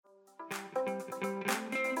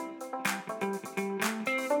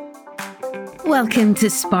Welcome to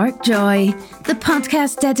Spark Joy, the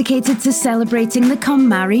podcast dedicated to celebrating the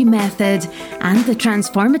KonMari method and the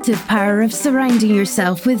transformative power of surrounding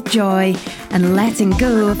yourself with joy and letting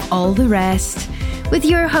go of all the rest. With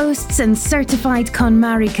your hosts and certified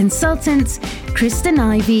KonMari consultants, Kristen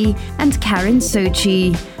Ivy and Karen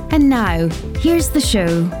Sochi. And now, here's the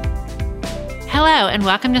show. Hello and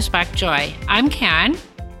welcome to Spark Joy. I'm Karen.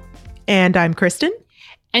 And I'm Kristen.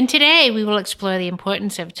 And today we will explore the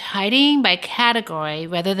importance of tidying by category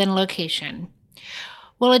rather than location.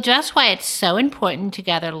 We'll address why it's so important to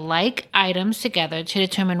gather like items together to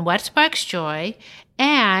determine what sparks joy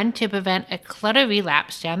and to prevent a clutter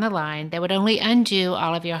relapse down the line that would only undo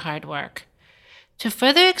all of your hard work. To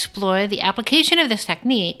further explore the application of this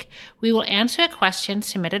technique, we will answer a question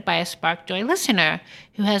submitted by a Spark Joy listener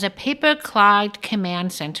who has a paper-clogged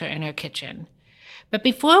command center in her kitchen. But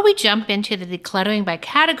before we jump into the decluttering by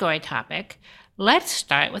category topic, let's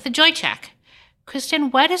start with a joy check.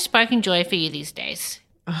 Kristen, what is sparking joy for you these days?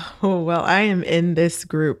 Oh, well, I am in this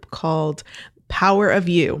group called Power of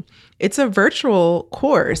You. It's a virtual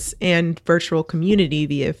course and virtual community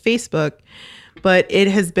via Facebook, but it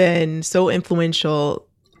has been so influential.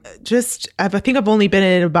 I think I've only been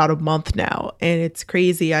in it about a month now, and it's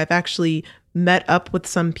crazy. I've actually met up with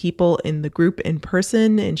some people in the group in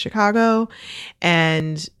person in Chicago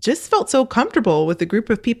and just felt so comfortable with a group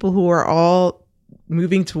of people who are all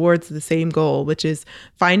moving towards the same goal, which is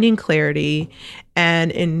finding clarity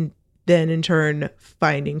and then in turn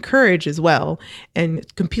finding courage as well,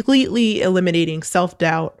 and completely eliminating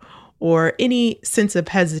self-doubt or any sense of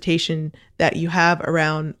hesitation that you have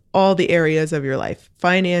around all the areas of your life,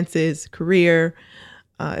 finances, career,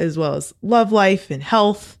 as well as love life and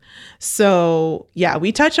health. So yeah,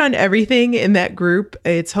 we touch on everything in that group.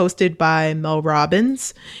 It's hosted by Mel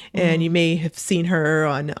Robbins, and you may have seen her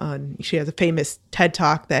on she has a famous TED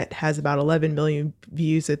Talk that has about 11 million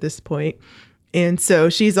views at this point. And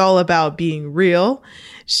so she's all about being real.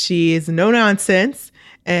 She is no nonsense,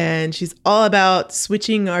 and she's all about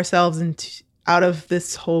switching ourselves out of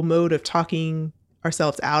this whole mode of talking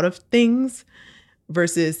ourselves out of things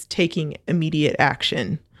versus taking immediate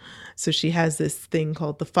action. So she has this thing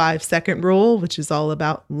called the 5-second rule, which is all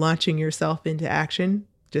about launching yourself into action.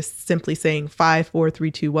 Just simply saying 5, 4, 3,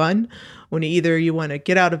 2, 1. When either you want to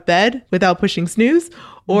get out of bed without pushing snooze,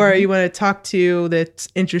 or you want to talk to that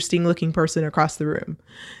interesting looking person across the room.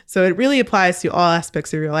 So it really applies to all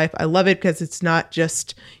aspects of your life. I love it because it's not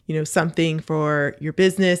just, something for your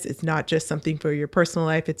business. It's not just something for your personal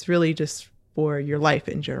life. It's really just for your life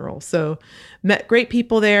in general. So met great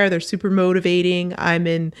people there. They're super motivating. I'm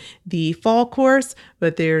in the fall course,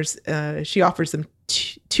 but she offers them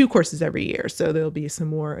two courses every year. So there'll be some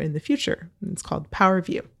more in the future. It's called Power of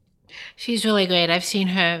You. She's really great. I've seen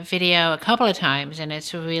her video a couple of times, and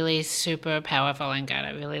it's really super powerful and good. I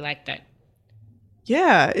really liked it.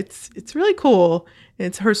 Yeah, it's really cool.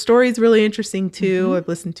 Her story is really interesting too. I've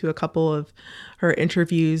listened to a couple of her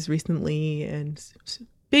interviews recently, and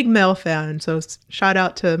big Mel fan. So shout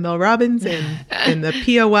out to Mel Robbins and the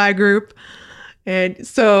POI group. And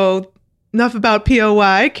so enough about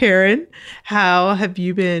POI. Karen, how have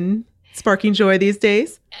you been sparking joy these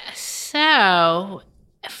days? So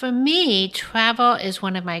for me, travel is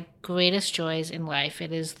one of my greatest joys in life.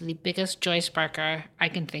 It is the biggest joy sparker I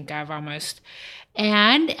can think of almost.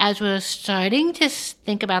 And as we're starting to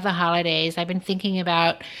think about the holidays, I've been thinking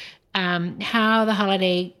about how the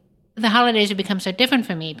holidays have become so different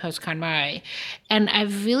for me post-KonMari. And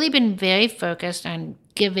I've really been very focused on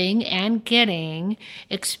giving and getting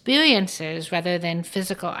experiences rather than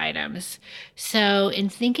physical items. So in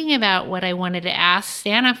thinking about what I wanted to ask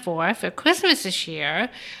Santa for Christmas this year,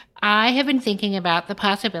 I have been thinking about the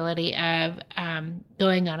possibility of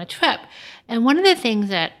going on a trip. And one of the things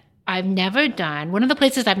that I've never done, one of the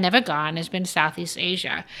places I've never gone has been Southeast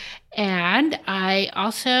Asia. And I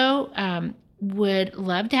also would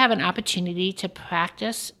love to have an opportunity to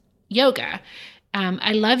practice yoga.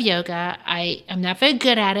 I love yoga. I am not very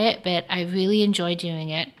good at it, but I really enjoy doing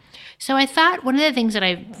it. So I thought one of the things that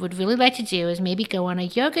I would really like to do is maybe go on a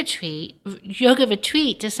yoga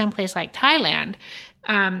retreat to someplace like Thailand.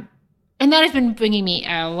 And that has been bringing me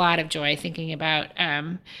a lot of joy, thinking about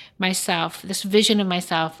myself, this vision of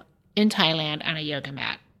myself in Thailand on a yoga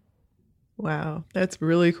mat. Wow, that's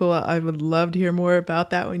really cool. I would love to hear more about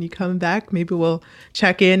that when you come back. Maybe we'll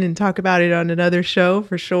check in and talk about it on another show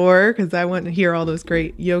for sure, because I want to hear all those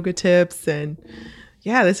great yoga tips. And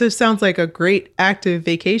yeah, this just sounds like a great active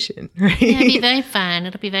vacation, right? Yeah, it'll be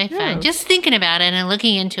very fun. Just thinking about it and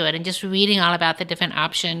looking into it and just reading all about the different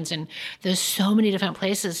options. And there's so many different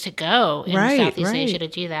places to go in Southeast Asia to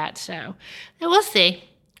do that. So we'll see.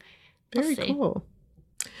 Very see. cool.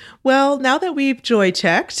 Well, now that we've joy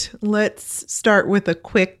checked, let's start with a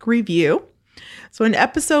quick review. So in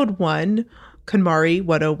episode 1, KonMari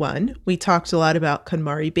 101, we talked a lot about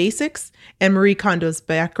KonMari basics and Marie Kondo's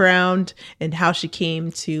background and how she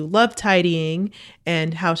came to love tidying,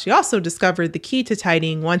 and how she also discovered the key to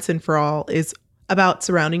tidying once and for all is about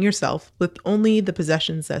surrounding yourself with only the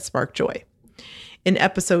possessions that spark joy. In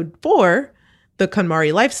episode 4, the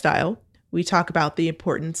KonMari lifestyle, we talk about the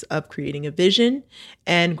importance of creating a vision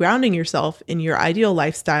and grounding yourself in your ideal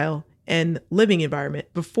lifestyle and living environment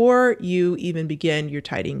before you even begin your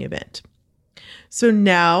tidying event. So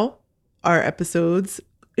now our episodes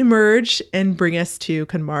emerge and bring us to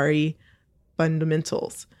KonMari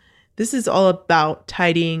fundamentals. This is all about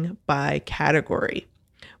tidying by category.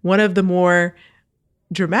 One of the more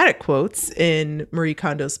dramatic quotes in Marie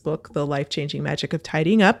Kondo's book, The Life-Changing Magic of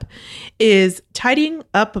Tidying Up, is tidying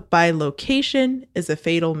up by location is a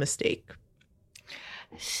fatal mistake.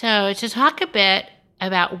 So to talk a bit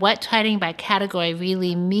about what tidying by category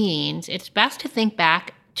really means, it's best to think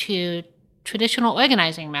back to traditional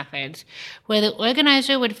organizing methods, where the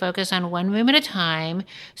organizer would focus on one room at a time,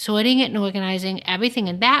 sorting it and organizing everything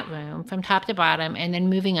in that room from top to bottom, and then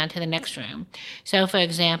moving on to the next room. So, for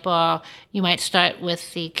example, you might start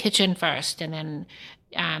with the kitchen first, and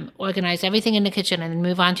then organize everything in the kitchen, and then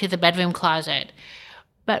move on to the bedroom closet.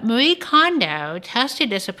 But Marie Kondo tested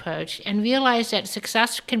this approach and realized that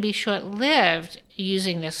success can be short-lived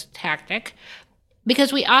using this tactic,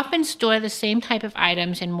 because we often store the same type of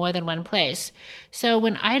items in more than one place. So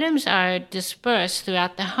when items are dispersed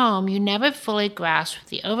throughout the home, you never fully grasp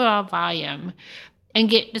the overall volume and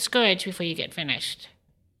get discouraged before you get finished.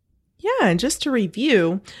 Yeah, and just to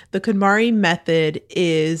review, the KonMari method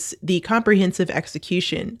is the comprehensive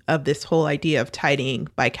execution of this whole idea of tidying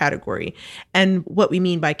by category. And what we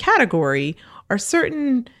mean by category are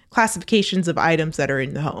certain classifications of items that are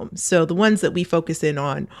in the home. So the ones that we focus in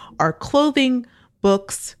on are clothing,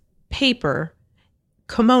 books, paper,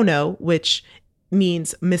 kimono, which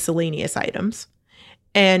means miscellaneous items,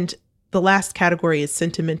 and the last category is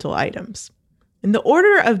sentimental items. And the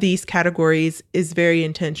order of these categories is very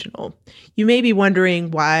intentional. You may be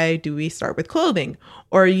wondering, why do we start with clothing?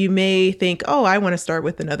 Or you may think, oh, I want to start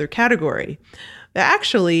with another category.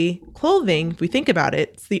 Actually, clothing, if we think about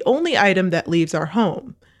it, it's the only item that leaves our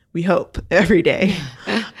home, we hope, every day.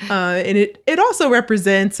 And it also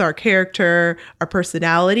represents our character, our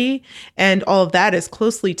personality, and all of that is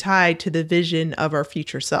closely tied to the vision of our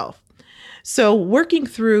future self. So working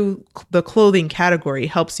through the clothing category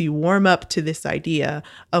helps you warm up to this idea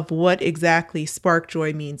of what exactly spark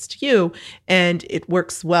joy means to you. And it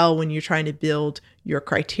works well when you're trying to build your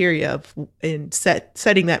criteria and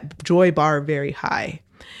setting that joy bar very high.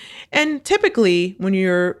 And typically when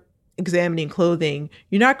you're examining clothing,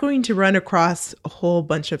 you're not going to run across a whole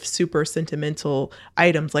bunch of super sentimental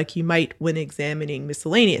items like you might when examining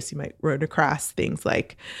miscellaneous. You might run across things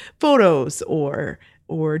like photos or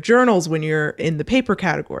journals when you're in the paper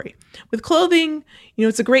category. With clothing,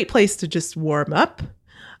 it's a great place to just warm up.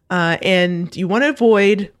 And you want to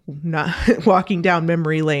avoid not walking down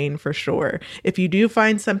memory lane for sure. If you do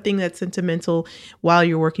find something that's sentimental while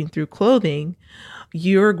you're working through clothing,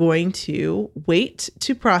 you're going to wait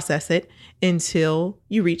to process it until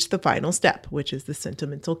you reach the final step, which is the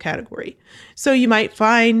sentimental category. So you might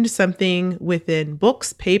find something within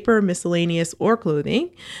books, paper, miscellaneous, or clothing.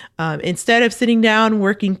 Instead of sitting down,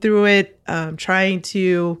 working through it, trying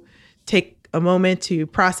to take a moment to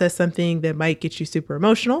process something that might get you super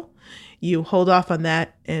emotional, you hold off on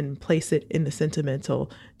that and place it in the sentimental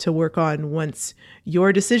to work on once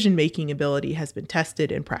your decision-making ability has been tested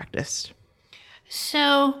and practiced.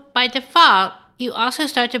 So by default, you also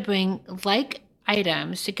start to bring like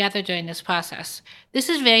items together during this process. This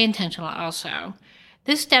is very intentional also.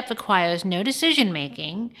 This step requires no decision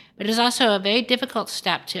making, but is also a very difficult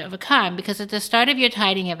step to overcome because at the start of your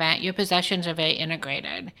tidying event, your possessions are very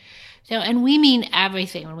integrated. So, and we mean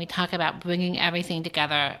everything when we talk about bringing everything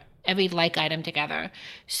together, every like item together.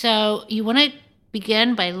 So you want to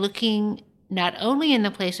begin by looking not only in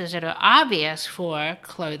the places that are obvious for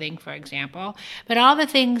clothing, for example, but all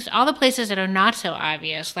the places that are not so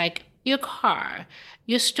obvious, like your car,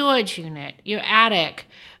 your storage unit, your attic,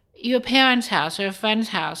 your parents' house or a friend's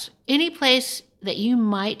house, any place that you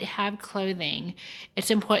might have clothing,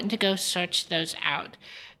 it's important to go search those out.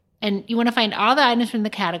 And you want to find all the items from the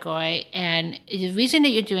category, and the reason that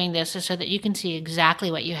you're doing this is so that you can see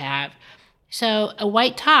exactly what you have. So a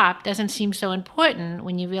white top doesn't seem so important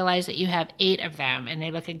when you realize that you have 8 of them and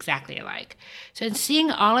they look exactly alike. So in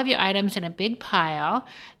seeing all of your items in a big pile,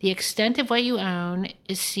 the extent of what you own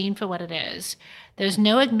is seen for what it is. There's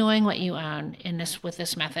no ignoring what you own with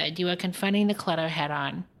this method. You are confronting the clutter head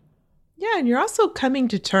on. Yeah, and you're also coming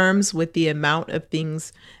to terms with the amount of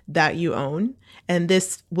things that you own. And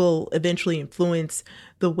this will eventually influence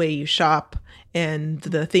the way you shop and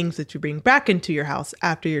the things that you bring back into your house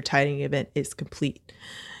after your tidying event is complete.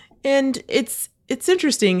 And it's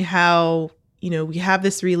interesting how, we have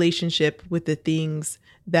this relationship with the things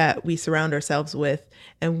that we surround ourselves with.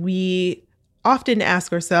 And we often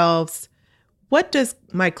ask ourselves, what does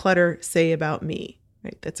my clutter say about me?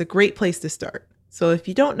 Right? That's a great place to start. So if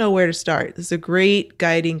you don't know where to start, this is a great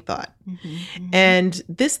guiding thought. And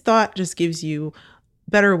this thought just gives you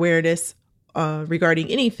better awareness regarding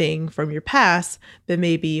anything from your past that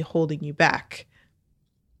may be holding you back.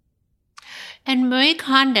 And Marie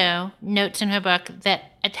Kondo notes in her book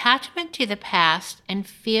that attachment to the past and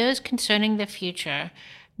fears concerning the future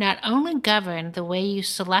not only govern the way you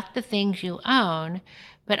select the things you own,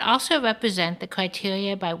 but also represent the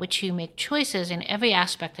criteria by which you make choices in every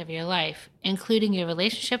aspect of your life, including your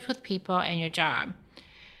relationships with people and your job.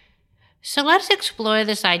 So let's explore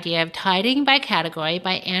this idea of tidying by category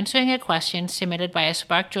by answering a question submitted by a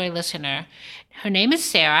Spark Joy listener. Her name is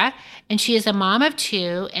Sarah, and she is a mom of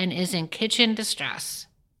 2 and is in kitchen distress.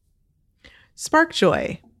 Spark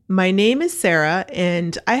Joy. My name is Sarah,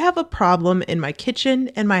 and I have a problem in my kitchen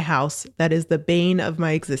and my house that is the bane of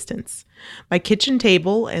my existence. My kitchen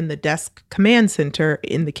table and the desk command center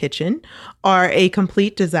in the kitchen are a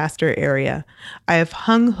complete disaster area. I have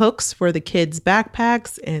hung hooks for the kids'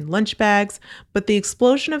 backpacks and lunch bags, but the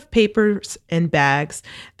explosion of papers and bags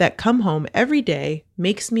that come home every day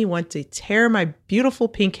makes me want to tear my beautiful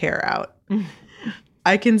pink hair out.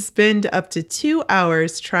 I can spend up to 2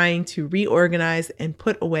 hours trying to reorganize and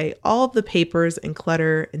put away all of the papers and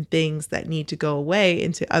clutter and things that need to go away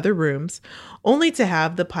into other rooms, only to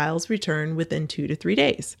have the piles return within 2 to 3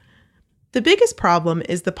 days. The biggest problem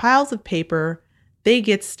is the piles of paper. They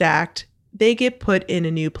get stacked, they get put in a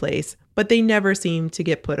new place, but they never seem to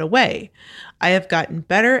get put away. I have gotten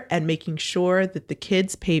better at making sure that the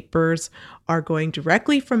kids' papers are going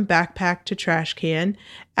directly from backpack to trash can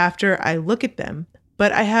after I look at them.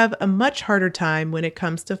 But I have a much harder time when it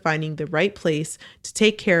comes to finding the right place to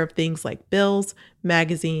take care of things like bills,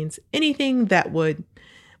 magazines, anything that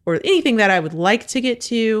I would like to get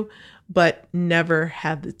to, but never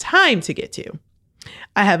have the time to get to.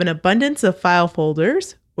 I have an abundance of file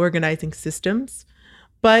folders, organizing systems,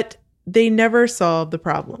 but they never solve the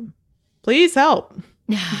problem. Please help.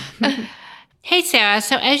 Hey, Sarah.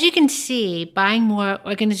 So as you can see, buying more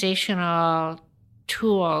organizational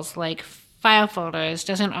tools like file folders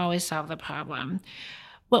doesn't always solve the problem.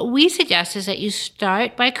 What we suggest is that you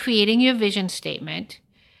start by creating your vision statement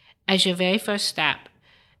as your very first step.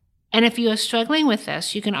 And if you are struggling with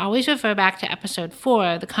this, you can always refer back to episode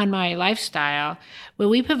 4, The KonMari Lifestyle, where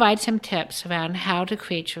we provide some tips around how to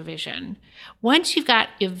create your vision. Once you've got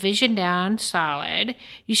your vision down solid,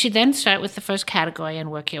 you should then start with the first category and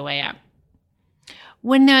work your way up.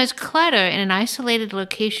 When there is clutter in an isolated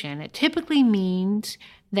location, it typically means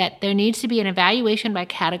that there needs to be an evaluation by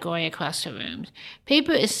category across the rooms.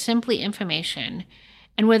 Paper is simply information,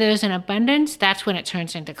 and where there is an abundance, that's when it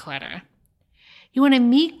turns into clutter. You want to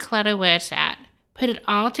meet clutter where it's at, put it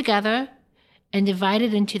all together, and divide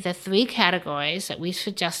it into the 3 categories that we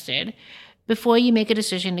suggested before you make a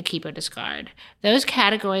decision to keep or discard. Those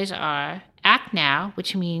categories are act now,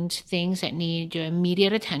 which means things that need your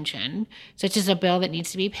immediate attention, such as a bill that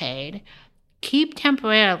needs to be paid. Keep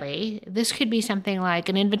temporarily. This could be something like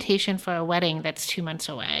an invitation for a wedding that's 2 months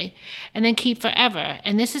away. And then keep forever.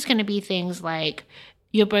 And this is going to be things like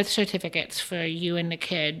your birth certificates for you and the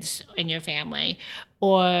kids and your family,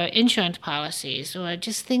 or insurance policies, or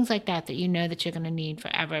just things like that you know that you're going to need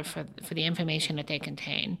forever for the information that they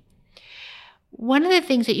contain. One of the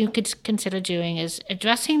things that you could consider doing is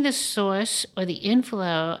addressing the source or the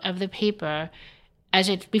inflow of the paper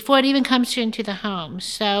before it even comes into the home.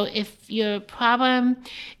 So if your problem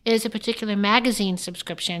is a particular magazine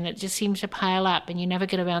subscription that just seems to pile up and you never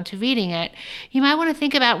get around to reading it, you might want to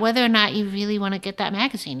think about whether or not you really want to get that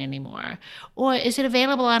magazine anymore. Or is it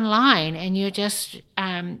available online and you're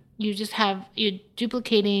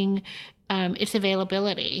duplicating its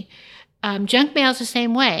availability? Junk mail is the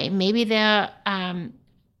same way. Maybe there's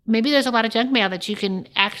a lot of junk mail that you can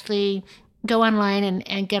actually go online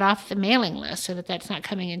and get off the mailing list so that that's not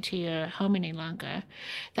coming into your home any longer.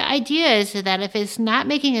 The idea is that if it's not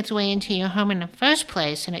making its way into your home in the first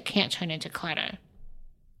place, then it can't turn into clutter.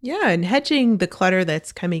 Yeah, and hedging the clutter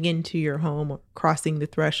that's coming into your home or crossing the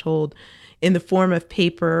threshold in the form of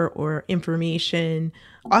paper or information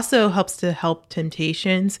also helps to help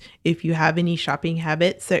temptations. If you have any shopping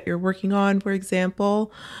habits that you're working on, for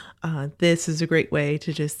example, this is a great way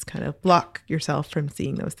to just kind of block yourself from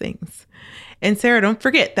seeing those things. And Sarah, don't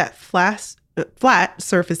forget that flat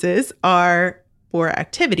surfaces are for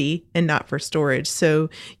activity and not for storage. So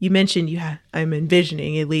you mentioned I'm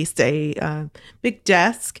envisioning at least a big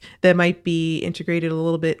desk that might be integrated a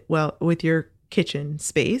little bit well with your kitchen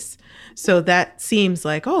space. So that seems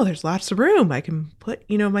like, oh, there's lots of room. I can put,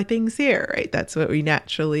 my things here, right? That's what we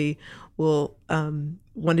naturally will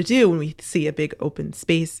want to do when we see a big open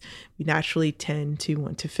space. We naturally tend to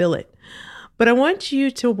want to fill it. But I want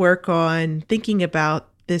you to work on thinking about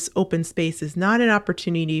this open space as not an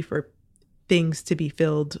opportunity for things to be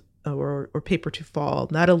filled or paper to fall,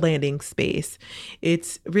 not a landing space.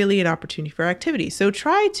 It's really an opportunity for activity. So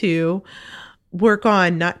try to work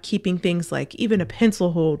on not keeping things like even a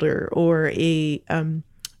pencil holder or a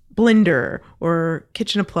blender or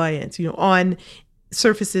kitchen appliance, on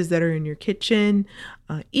surfaces that are in your kitchen.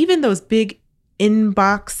 Even those big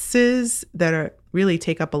inboxes that really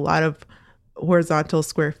take up a lot of horizontal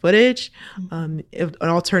square footage. An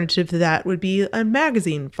alternative to that would be a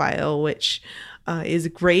magazine file, which is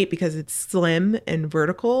great because it's slim and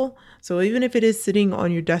vertical. So even if it is sitting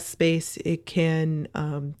on your desk space, it can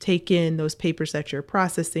take in those papers that you're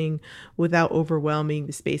processing without overwhelming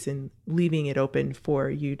the space and leaving it open for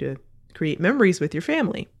you to create memories with your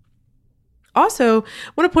family. Also,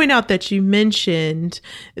 I want to point out that you mentioned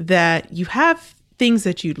that you have things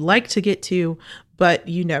that you'd like to get to, but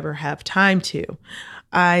you never have time to.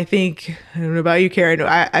 I don't know about you, Karen.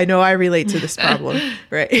 I know I relate to this problem,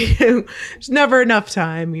 right? There's never enough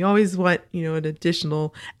time. We always want, an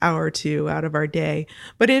additional hour or two out of our day.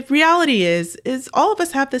 But if reality is all of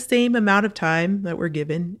us have the same amount of time that we're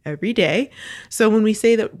given every day. So when we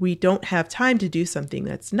say that we don't have time to do something,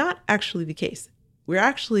 that's not actually the case. We're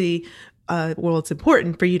actually it's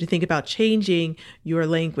important for you to think about changing your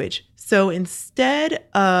language. So instead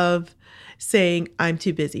of saying, I'm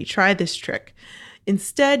too busy, try this trick.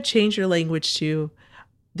 Instead, change your language to,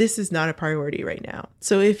 this is not a priority right now.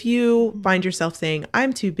 So if you find yourself saying,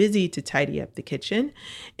 I'm too busy to tidy up the kitchen,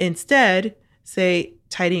 instead say,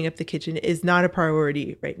 tidying up the kitchen is not a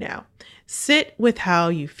priority right now. Sit with how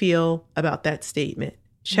you feel about that statement.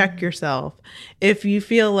 Check yourself. If you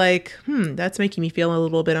feel like, that's making me feel a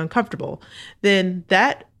little bit uncomfortable, then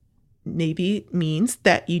that maybe means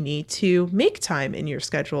that you need to make time in your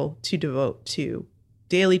schedule to devote to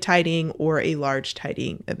daily tidying or a large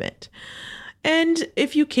tidying event. And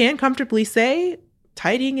if you can comfortably say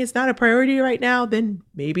tidying is not a priority right now, then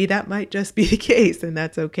maybe that might just be the case, and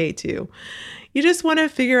that's okay too. You just want to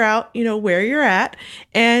figure out, where you're at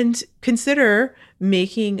and consider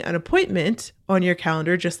making an appointment on your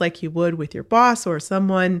calendar, just like you would with your boss or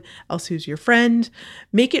someone else who's your friend.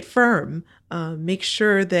 Make it firm. Make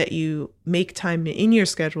sure that you make time in your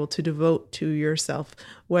schedule to devote to yourself,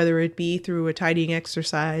 whether it be through a tidying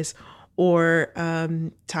exercise or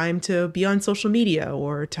time to be on social media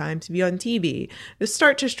or time to be on TV. Just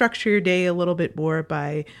start to structure your day a little bit more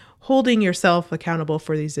by holding yourself accountable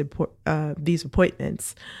for these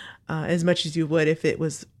appointments as much as you would if it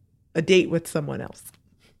was a date with someone else.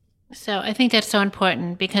 So I think that's so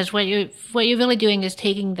important because what you're really doing is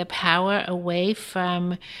taking the power away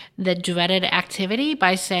from the dreaded activity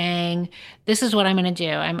by saying, "This is what I'm going to do.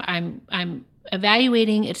 I'm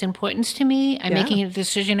evaluating its importance to me. I'm making a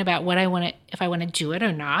decision about what I want to, if I want to do it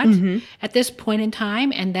or not at this point in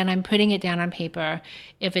time, and then I'm putting it down on paper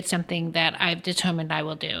if it's something that I've determined I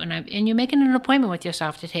will do. And you're making an appointment with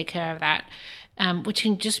yourself to take care of that, which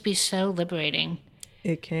can just be so liberating.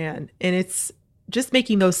 It can, and it's just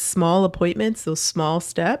making those small appointments, those small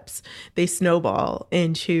steps, they snowball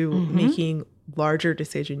into making larger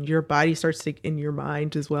decisions. Your body starts to, in your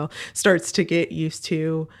mind as well, starts to get used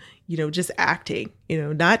to, just acting,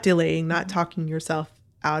 not delaying, not talking yourself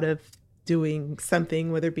out of doing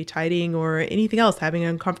something, whether it be tidying or anything else, having an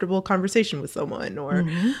uncomfortable conversation with someone or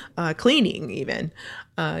cleaning even.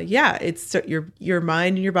 It's your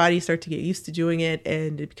mind and your body start to get used to doing it,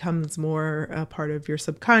 and it becomes more a part of your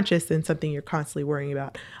subconscious than something you're constantly worrying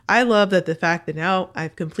about. I love that the fact that now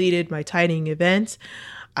I've completed my tidying event.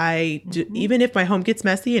 Even if my home gets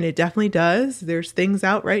messy, and it definitely does, there's things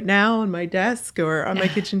out right now on my desk or on my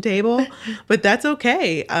kitchen table, but that's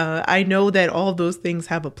okay. I know that all of those things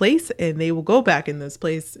have a place, and they will go back in this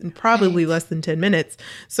place in probably less than 10 minutes.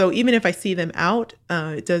 So even if I see them out,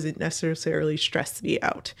 it doesn't necessarily stress me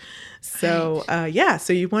out. So,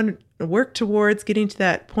 so you want to work towards getting to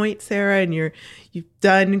that point, Sarah, and you've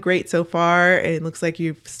done great so far. And it looks like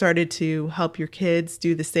you've started to help your kids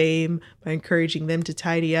do the same by encouraging them to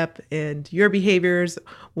tidy up, and your behaviors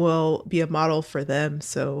will be a model for them.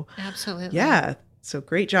 So, absolutely. Yeah. So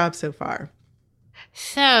great job so far.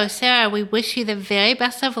 So, Sarah, we wish you the very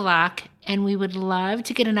best of luck, and we would love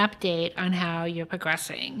to get an update on how you're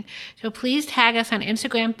progressing. So please tag us on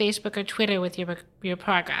Instagram, Facebook, or Twitter with your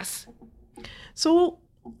progress. So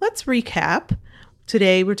let's recap.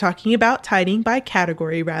 Today, we're talking about tidying by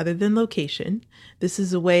category rather than location. This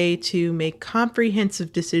is a way to make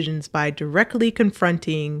comprehensive decisions by directly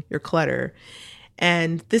confronting your clutter.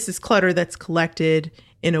 And this is clutter that's collected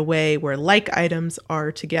in a way where like items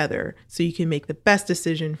are together, so you can make the best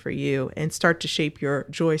decision for you and start to shape your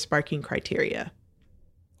joy-sparking criteria.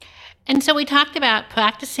 And so we talked about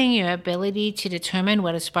practicing your ability to determine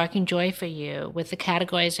what is sparking joy for you with the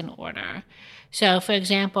categories in order. So, for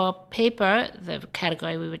example, paper, the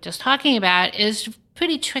category we were just talking about, is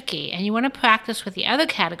pretty tricky, and you want to practice with the other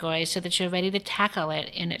categories so that you're ready to tackle it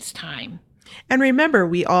in its time. And remember,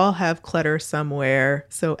 we all have clutter somewhere,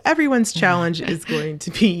 so everyone's challenge is going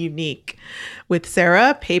to be unique. With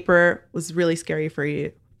Sarah, paper was really scary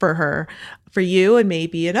for her. For you, it may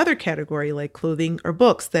be another category like clothing or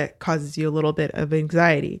books that causes you a little bit of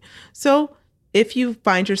anxiety. So if you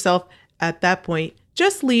find yourself at that point,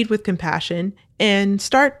 just lead with compassion and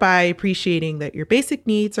start by appreciating that your basic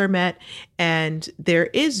needs are met and there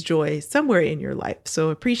is joy somewhere in your life. So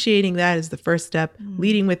appreciating that is the first step,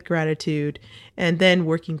 leading with gratitude, and then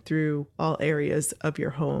working through all areas of your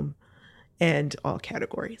home and all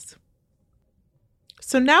categories.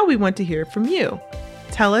 So now we want to hear from you.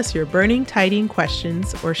 Tell us your burning tidying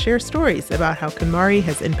questions or share stories about how KonMari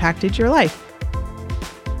has impacted your life.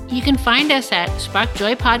 You can find us at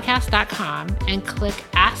sparkjoypodcast.com and click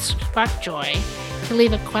Ask Spark Joy to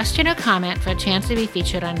leave a question or comment for a chance to be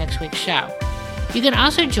featured on next week's show. You can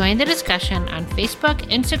also join the discussion on Facebook,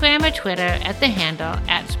 Instagram, or Twitter at the handle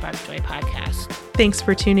 @SparkJoyPodcast. Thanks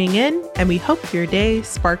for tuning in, and we hope your day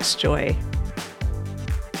sparks joy.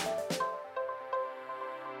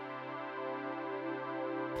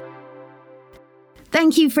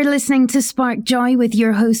 Thank you for listening to Spark Joy with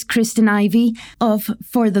your host, Kristen Ivy of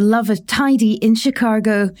For the Love of Tidy in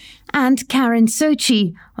Chicago and Karen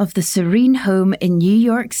Sochi of the Serene Home in New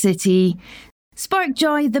York City. Spark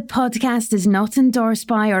Joy, the podcast, is not endorsed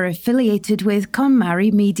by or affiliated with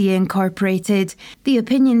KonMari Media Incorporated. The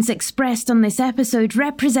opinions expressed on this episode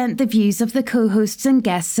represent the views of the co-hosts and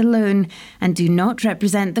guests alone and do not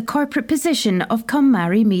represent the corporate position of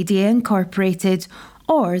KonMari Media Incorporated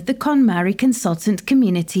or the KonMari consultant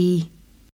community.